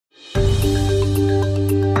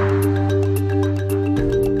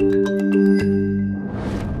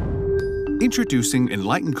Introducing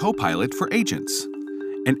Enlighten Copilot for agents,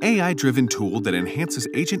 an AI-driven tool that enhances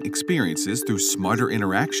agent experiences through smarter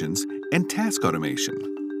interactions and task automation.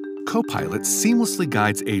 Copilot seamlessly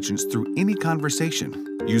guides agents through any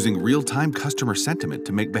conversation, using real-time customer sentiment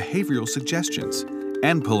to make behavioral suggestions,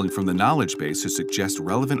 and pulling from the knowledge base to suggest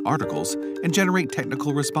relevant articles and generate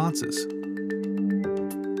technical responses.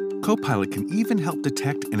 Copilot can even help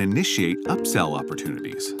detect and initiate upsell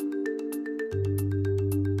opportunities.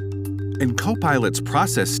 And Copilot's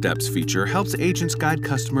Process Steps feature helps agents guide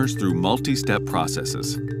customers through multi-step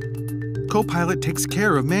processes. Copilot takes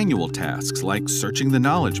care of manual tasks like searching the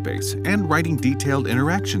knowledge base and writing detailed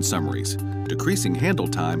interaction summaries, decreasing handle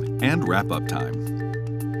time and wrap-up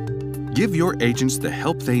time. Give your agents the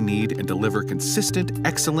help they need and deliver consistent,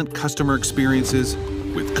 excellent customer experiences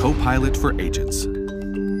with Copilot for Agents.